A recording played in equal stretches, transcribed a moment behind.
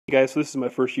Guys, so this is my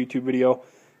first YouTube video.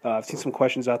 I've seen some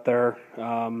questions out there,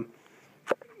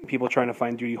 people trying to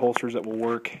find duty holsters that will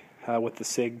work with the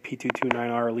Sig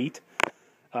p229 Elite.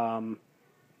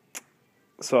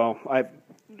 So I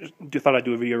thought I'd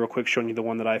do a video real quick showing you the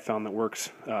one that I found that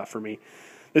works for me.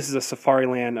 This is a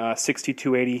Safariland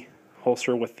 6280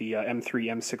 holster with the M3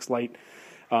 M6 light,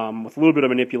 with a little bit of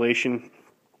manipulation,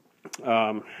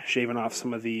 shaving off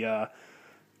some of the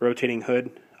rotating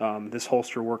hood. This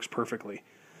holster works perfectly.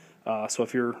 So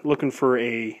if you're looking for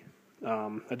a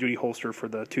duty holster for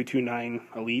the 229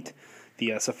 Elite, the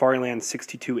Safariland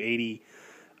 6280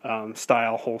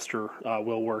 style holster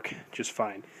will work just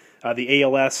fine. The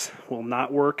ALS will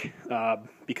not work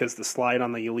because the slide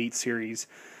on the Elite series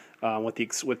with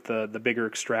the bigger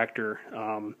extractor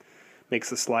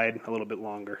makes the slide a little bit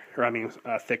longer, or I mean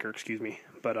thicker, excuse me.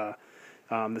 But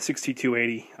the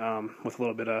 6280 with a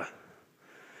little bit of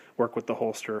work with the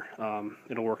holster,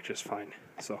 it'll work just fine.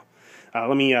 So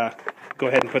let me go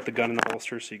ahead and put the gun in the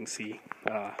holster so you can see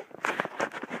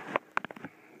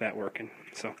that working.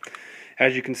 So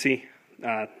as you can see,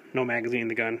 no magazine in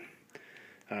the gun,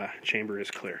 chamber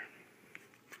is clear.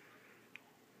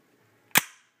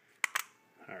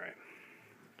 Alright.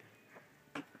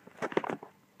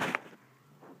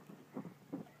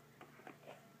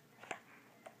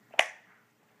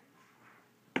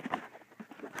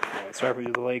 Sorry for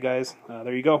the delay, guys.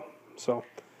 There you go. So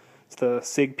it's the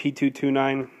Sig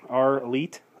p229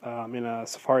 Elite in a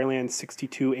Safariland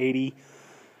 6280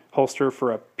 holster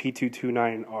for a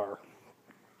p229R.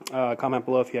 Comment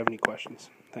below if you have any questions.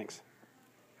 Thanks.